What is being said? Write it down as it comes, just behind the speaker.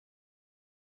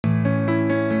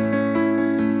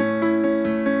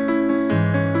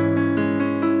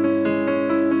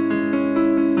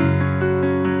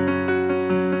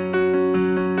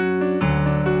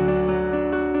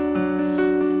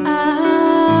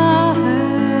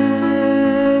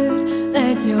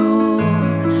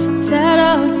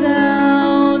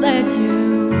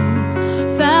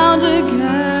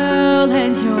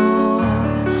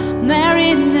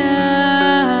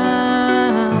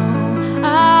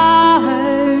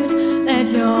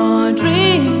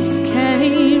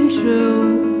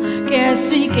guess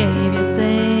she gave you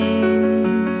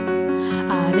things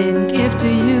I didn't give to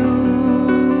you.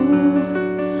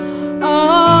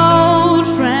 Old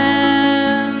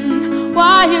friend,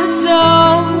 why you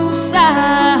so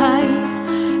shy?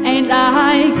 Ain't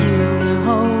like you to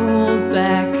hold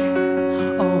back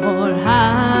or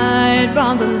hide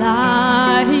from the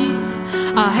light.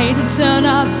 I hate to turn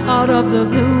up out of the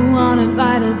blue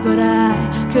uninvited, but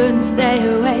I couldn't stay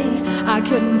away, I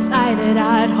couldn't fight it.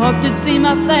 I'd hoped you'd see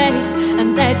my face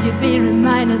and that you'd be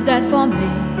reminded that for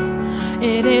me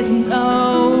it isn't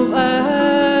over.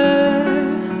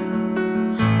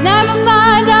 Never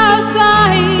mind, I'll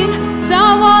find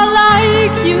someone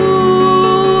like you.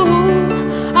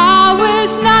 I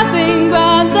wish nothing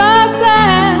but the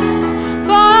best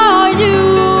for you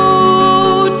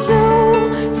too.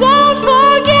 Don't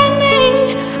forget me,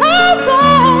 I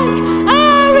beg.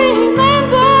 I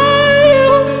remember you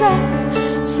said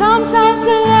sometimes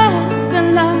it lasts in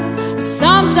love, but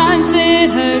sometimes it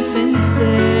hurts instead.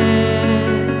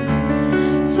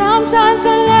 Sometimes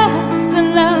it lasts in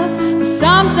love, but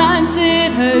sometimes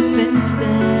it hurts instead.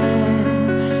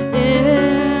 Yeah.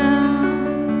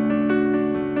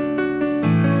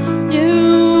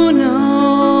 You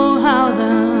know how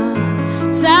the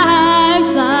time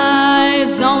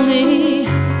flies. Only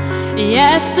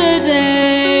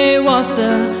yesterday was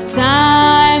the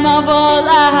time of our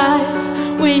lives.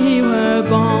 We were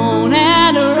born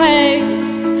and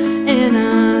raised in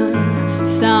a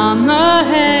summer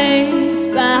haze,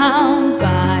 bound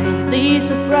by the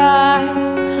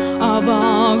surprise of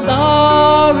our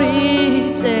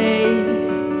glory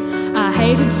days. I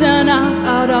hate to turn up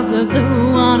out of the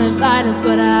blue uninvited,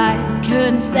 but I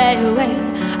couldn't stay away,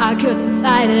 I couldn't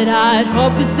fight it. I'd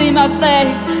hoped you'd see my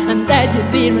face and that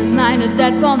you'd be reminded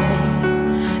that for me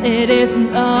it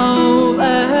isn't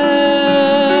over.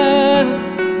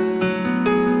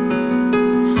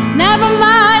 Never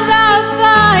mind, I'll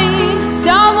find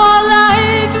someone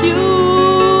like you.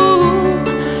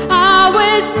 I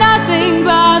wish nothing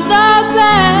but the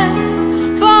best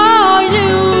for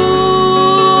you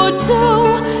too.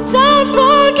 Don't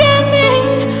forget me,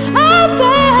 I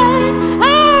beg.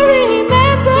 I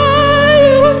remember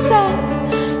you said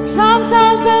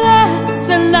sometimes it lasts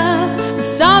in love, but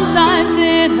sometimes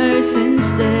it hurts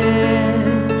instead.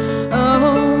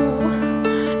 Oh,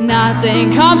 nothing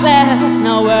compares,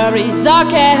 no worries or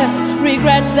cares,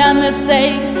 regrets and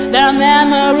mistakes, their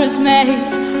memories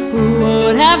made. Who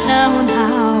would have known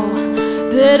how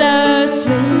bittersweet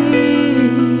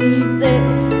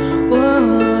this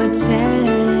would taste?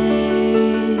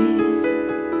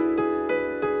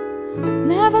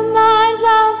 Never mind,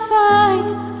 I'll find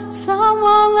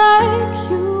someone like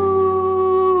you.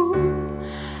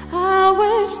 I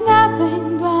wish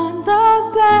nothing but the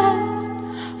best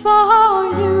for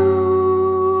you.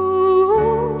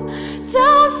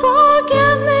 Don't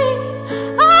forget me,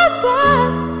 I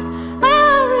beg. I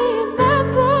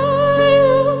remember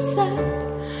you said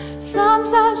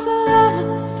sometimes it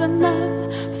lasts in love,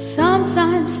 but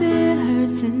sometimes it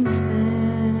hurts instead.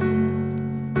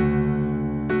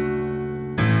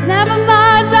 Never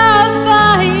mind, I'll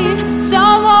find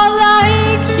someone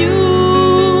like you.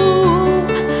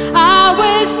 I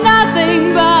wish nothing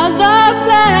but the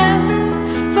best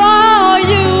for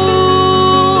you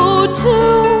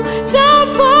too. Don't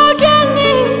forget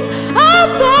me, I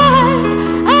beg.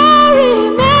 I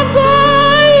remember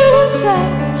you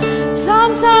said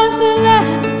sometimes it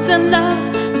lasts in love,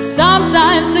 but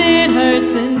sometimes it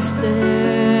hurts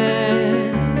instead.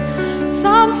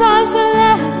 Sometimes it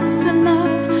lasts in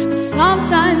love, but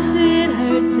sometimes it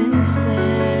hurts instead.